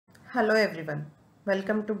Hello everyone,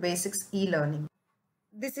 welcome to Basics e-learning.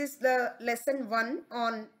 This is the lesson 1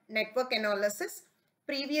 on network analysis.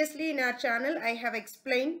 Previously in our channel, I have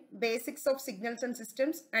explained basics of signals and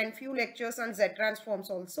systems and few lectures on Z transforms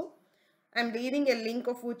also. I am leaving a link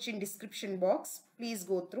of which in description box. Please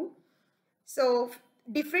go through. So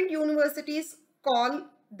different universities call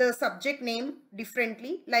the subject name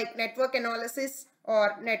differently, like network analysis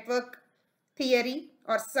or network theory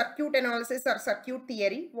or circuit analysis or circuit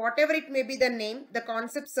theory. Whatever it may be the name, the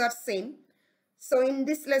concepts are same. So in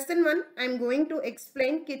this lesson 1, I am going to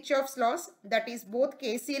explain Kirchhoff's laws, that is both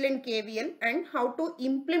KCL and KVL, and how to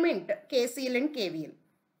implement KCL and KVL.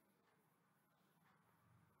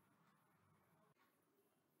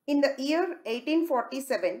 In the year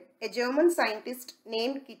 1847, a German scientist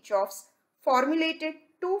named Kirchhoff's formulated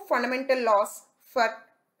two fundamental laws for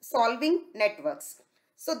solving networks.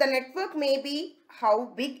 So the network may be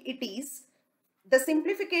how big it is. The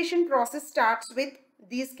simplification process starts with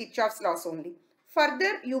these Kirchhoff's laws only.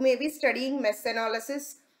 Further, you may be studying mesh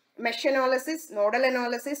analysis, nodal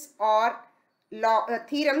analysis, or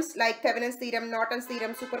theorems like Thevenin's theorem, Norton's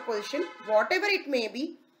theorem, superposition, whatever it may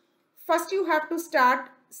be. First, you have to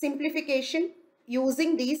start simplification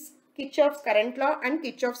using these Kirchhoff's current law and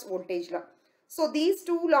Kirchhoff's voltage law. So these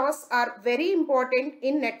two laws are very important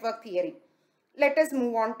in network theory. Let us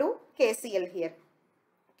move on to KCL here.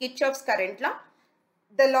 Kirchhoff's current law.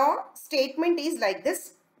 The law statement is like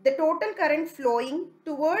this. The total current flowing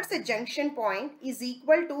towards a junction point is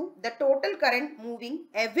equal to the total current moving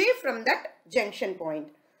away from that junction point.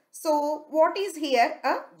 So what is here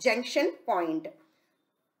a junction point?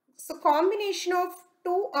 So combination of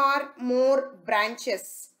two or more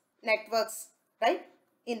branches networks, right?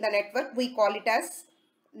 In the network we call it as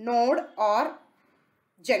node or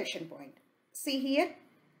junction point. See here,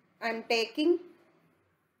 I am taking,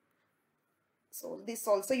 so this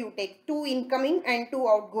also you take two incoming and two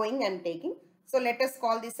outgoing I am taking. So let us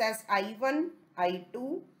call this as I1,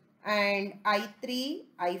 I2 and I3,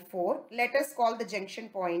 I4. Let us call the junction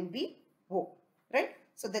point be O, right?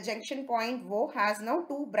 So the junction point O has now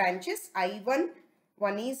two branches. I1,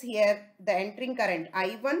 one is here the entering current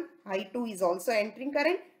I1, I2 is also entering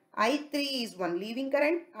current, I3 is one leaving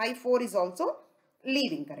current, I4 is also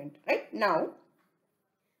leaving current, right? Now,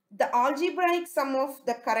 the algebraic sum of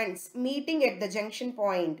the currents meeting at the junction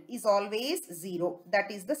point is always 0.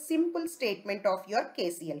 That is the simple statement of your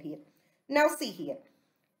KCL here. Now see here.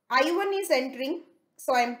 I1 is entering,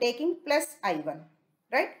 so I am taking plus I1,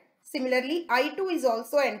 right? Similarly, I2 is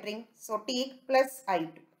also entering, so take plus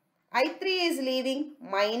I2. I3 is leaving,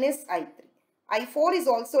 minus I3. I4 is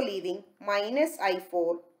also leaving, minus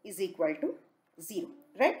I4 is equal to 0,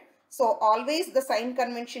 right? So always the sign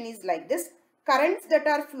convention is like this. Currents that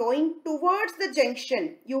are flowing towards the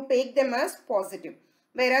junction, you take them as positive.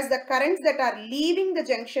 Whereas the currents that are leaving the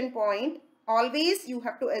junction point, always you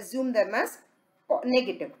have to assume them as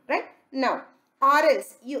negative, right? Now, or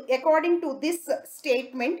else, according to this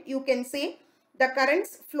statement, you can say the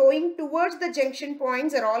currents flowing towards the junction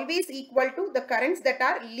points are always equal to the currents that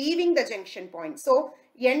are leaving the junction point. So,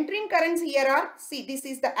 entering currents here are, see, this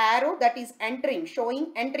is the arrow that is entering,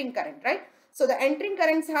 showing entering current, right? So, the entering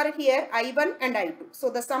currents are here I1 and I2. So,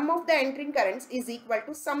 the sum of the entering currents is equal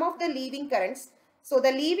to sum of the leaving currents. So,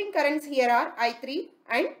 the leaving currents here are I3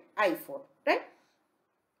 and I4, right?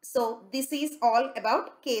 So, this is all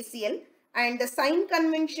about KCL, and the sign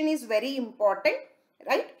convention is very important,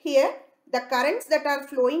 right? Here, the currents that are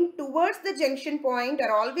flowing towards the junction point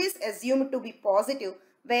are always assumed to be positive,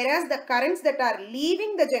 whereas the currents that are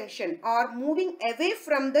leaving the junction or moving away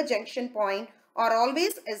from the junction point are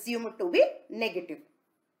always assumed to be negative.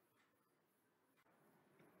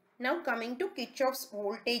 Now coming to Kirchhoff's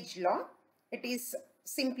voltage law, it is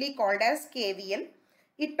simply called as KVL.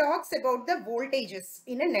 It talks about the voltages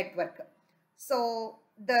in a network. So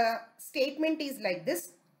the statement is like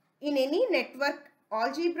this. In any network,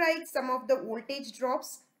 algebraic sum of the voltage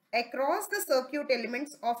drops across the circuit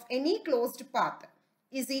elements of any closed path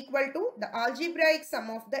is equal to the algebraic sum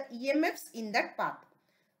of the EMFs in that path.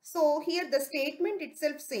 So here the statement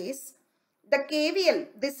itself says the KVL,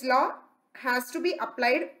 this law has to be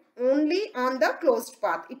applied only on the closed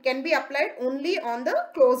path. It can be applied only on the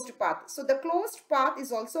closed path. So the closed path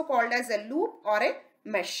is also called as a loop or a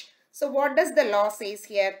mesh. So what does the law says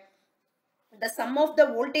here? The sum of the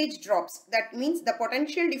voltage drops, that means the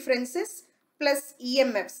potential differences plus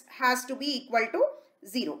EMFs has to be equal to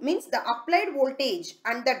 0. Means the applied voltage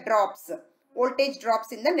and the voltage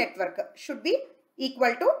drops in the network should be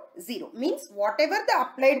equal to 0. Means whatever the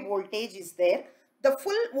applied voltage is there, the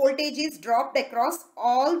full voltage is dropped across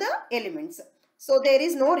all the elements. So there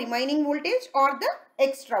is no remaining voltage or the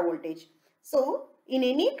extra voltage. So in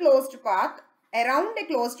any closed path, around a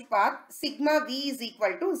closed path, sigma V is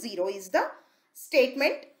equal to 0 is the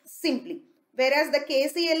statement simply. Whereas the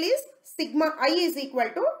KCL is sigma I is equal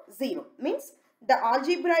to 0. Means the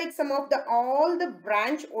algebraic sum of all the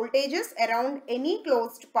branch voltages around any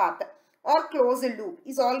closed path or closed loop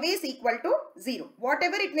is always equal to 0.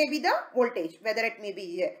 Whatever it may be the voltage, whether it may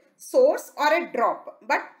be a source or a drop.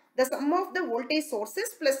 But the sum of the voltage sources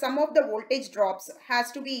plus sum of the voltage drops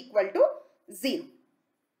has to be equal to 0.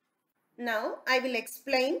 Now I will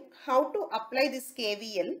explain how to apply this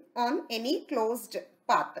KVL on any closed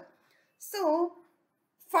path. So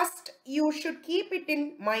first you should keep it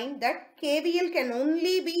in mind that KVL can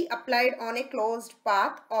only be applied on a closed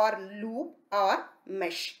path or loop or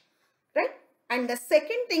mesh, right? And the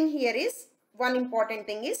second thing here is, one important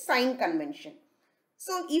thing is sign convention.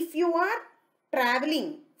 So if you are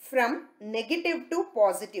traveling from negative to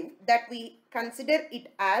positive, that we consider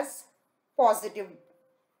it as positive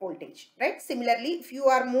voltage, right? Similarly, if you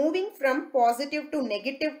are moving from positive to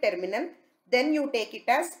negative terminal, then you take it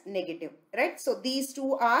as negative, right? So these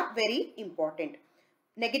two are very important.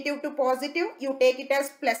 Negative to positive, you take it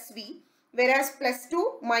as plus V, whereas plus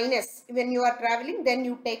to minus, when you are traveling, then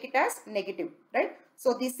you take it as negative, right?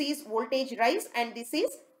 So this is voltage rise and this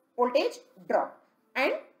is voltage drop,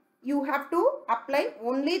 and you have to apply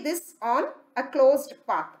only this on a closed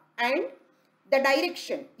path. And the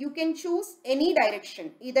direction, you can choose any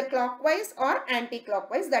direction, either clockwise or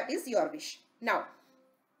anti-clockwise, that is your wish. Now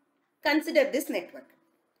consider this network.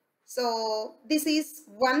 So this is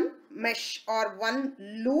one mesh or one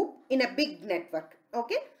loop in a big network.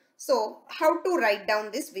 Okay, so how to write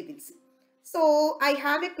down this we will see. So I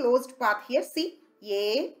have a closed path here. See,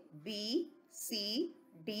 A, B, C,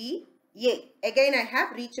 D, A. Again I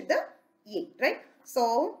have reached the A, right?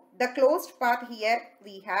 So the closed path here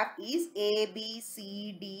we have is A, B,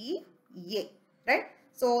 C, D, A, right?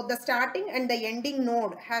 So the starting and the ending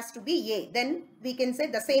node has to be A. Then we can say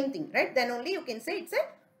the same thing, right? Then only you can say it's a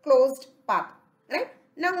closed path, right?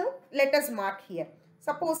 Now let us mark here.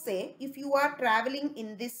 Suppose say if you are traveling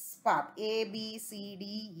in this path A, B, C,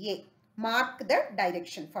 D, A, mark the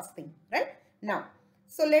direction first thing, right? Now,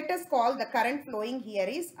 so let us call the current flowing here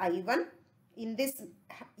is I1. In this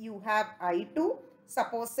you have I2.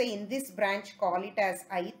 Suppose say in this branch call it as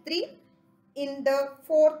I3. In the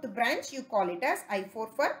fourth branch you call it as I4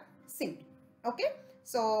 for simple. Okay,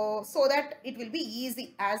 so that it will be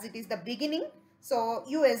easy as it is the beginning. So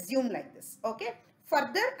you assume like this. Okay,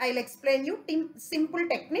 further I'll explain you simple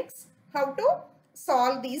techniques how to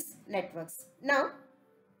solve these networks. Now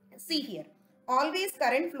see here, always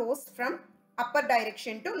current flows from upper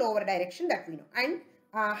direction to lower direction, that we know, and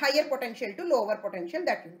higher potential to lower potential,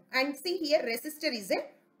 that we know. And see here, resistor is a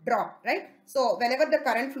drop, right? So whenever the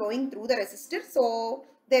current flowing through the resistor, so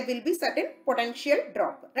there will be certain potential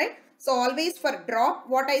drop, right? So always for drop,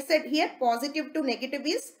 what I said here, positive to negative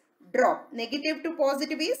is drop, negative to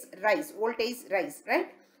positive is rise, voltage rise,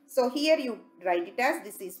 right? So here you write it as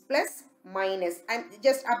this is plus minus, and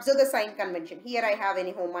just observe the sign convention. Here I have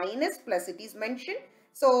anyhow minus, plus it is mentioned.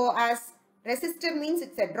 So as resistor means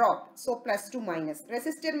it's a drop, so plus to minus.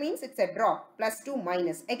 Resistor means it's a drop, plus to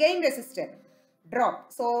minus. Again resistor,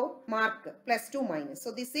 drop, so mark plus to minus.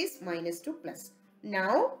 So this is minus to plus.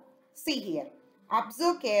 Now see here,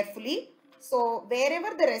 observe carefully. So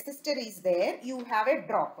wherever the resistor is there, you have a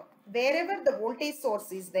drop. Wherever the voltage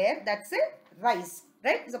source is there, that's a rise,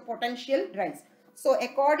 right? It's a potential rise. So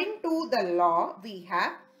according to the law we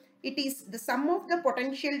have, it is the sum of the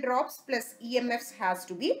potential drops plus EMFs has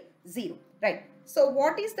to be 0, right? So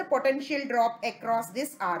what is the potential drop across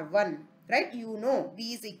this R1, right? You know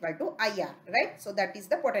V is equal to IR, right? So that is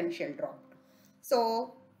the potential drop.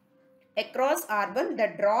 So across R1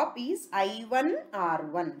 the drop is I1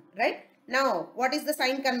 R1, right? Now what is the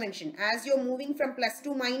sign convention? As you're moving from plus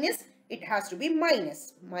to minus, it has to be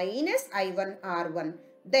minus, minus I1 R1.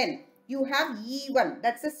 Then you have E1,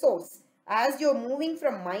 that's a source. As you're moving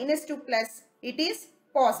from minus to plus, it is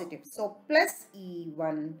positive. So plus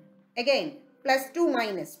E1. Again, plus to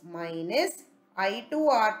minus, minus I2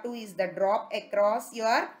 R2 is the drop across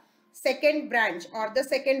your second branch or the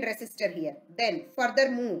second resistor here. Then further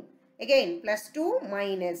move. Again, plus to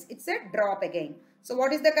minus, it's a drop again. So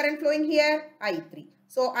what is the current flowing here? I3.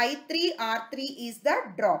 So I3 R3 is the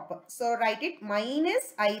drop. So write it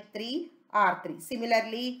minus I3 R3.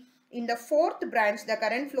 Similarly, in the fourth branch, the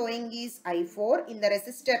current flowing is I4 in the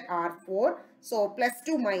resistor R4. So plus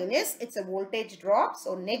to minus, it's a voltage drop.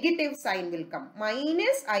 So negative sign will come.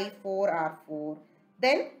 Minus I4 R4.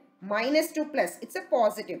 Then minus to plus, it's a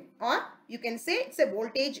positive, or you can say it's a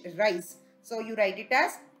voltage rise. So you write it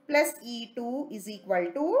as plus E2 is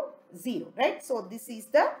equal to 0, right? So this is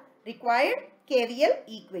the required KVL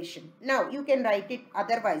equation. Now you can write it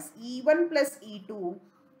otherwise. E1 plus E2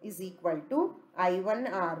 is equal to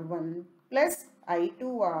I1 R1 plus I2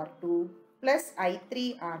 R2 plus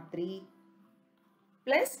I3 R3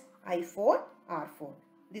 plus I4 R4.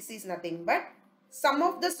 This is nothing but sum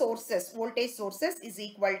of the sources, voltage sources is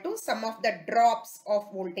equal to sum of the drops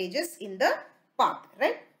of voltages in the path,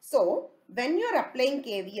 right? So when you are applying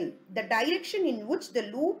KVL, the direction in which the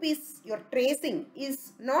loop is you're tracing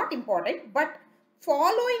is not important, but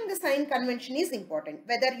following the sign convention is important.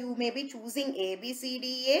 Whether you may be choosing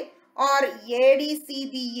ABCDA or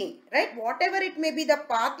ADCBA, right? Whatever it may be the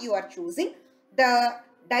path you are choosing, the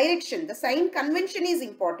direction, the sign convention is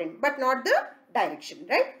important, but not the direction,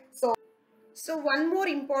 right? So one more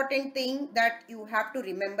important thing that you have to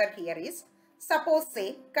remember here is, suppose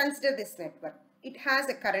say, consider this network. It has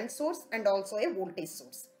a current source and also a voltage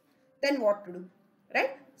source. Then what to do,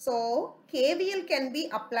 right? So KVL can be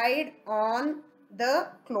applied on the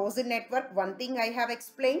closed network. One thing I have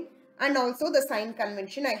explained, and also the sign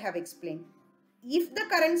convention I have explained. If the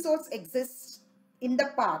current source exists in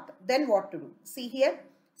the path, then what to do? See here,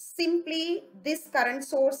 simply this current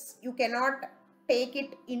source, you cannot take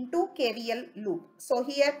it into KVL loop. So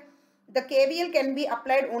here the KVL can be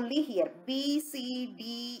applied only here, B, C,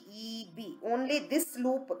 D, E, B. Only this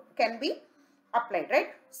loop can be applied, right?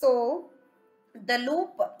 So the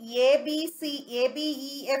loop A, B, C, A,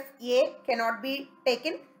 B, E, F, A cannot be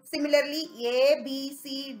taken. Similarly, A, B,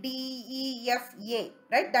 C, D, E, F, A,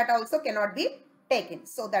 right? That also cannot be taken.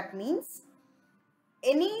 So that means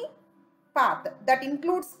any path that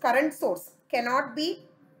includes current source cannot be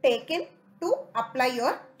taken to apply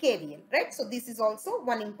your KVL, right? So this is also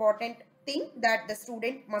one important thing that the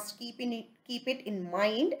student must keep it in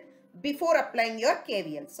mind before applying your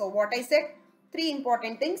KVL. So what I said, three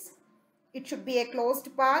important things. It should be a closed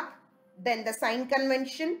path, then the sign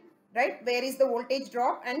convention, right? Where is the voltage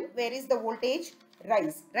drop and where is the voltage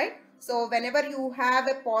rise, right? So whenever you have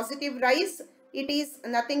a positive rise, it is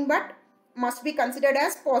nothing but must be considered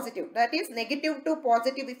as positive. That is negative to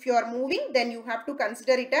positive. If you are moving, then you have to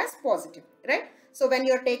consider it as positive, right? So when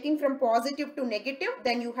you are taking from positive to negative,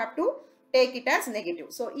 then you have to take it as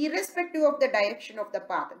negative. So irrespective of the direction of the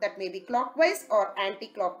path, that may be clockwise or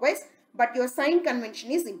anti-clockwise, but your sign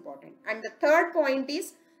convention is important. And the third point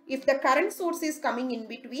is, if the current source is coming in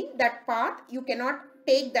between that path, you cannot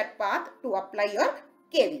take that path to apply your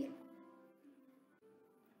KVL.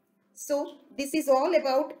 So this is all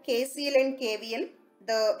about KCL and KVL,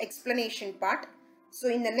 the explanation part. So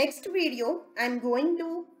in the next video, I am going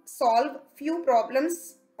to solve few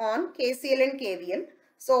problems on KCL and KVL.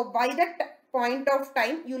 So by that point of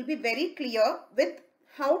time, you will be very clear with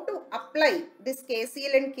how to apply this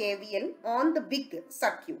KCL and KVL on the big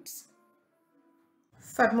circuits.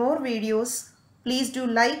 For more videos, please do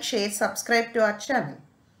like, share, subscribe to our channel.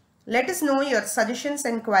 Let us know your suggestions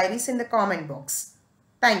and queries in the comment box.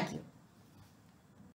 Thank you.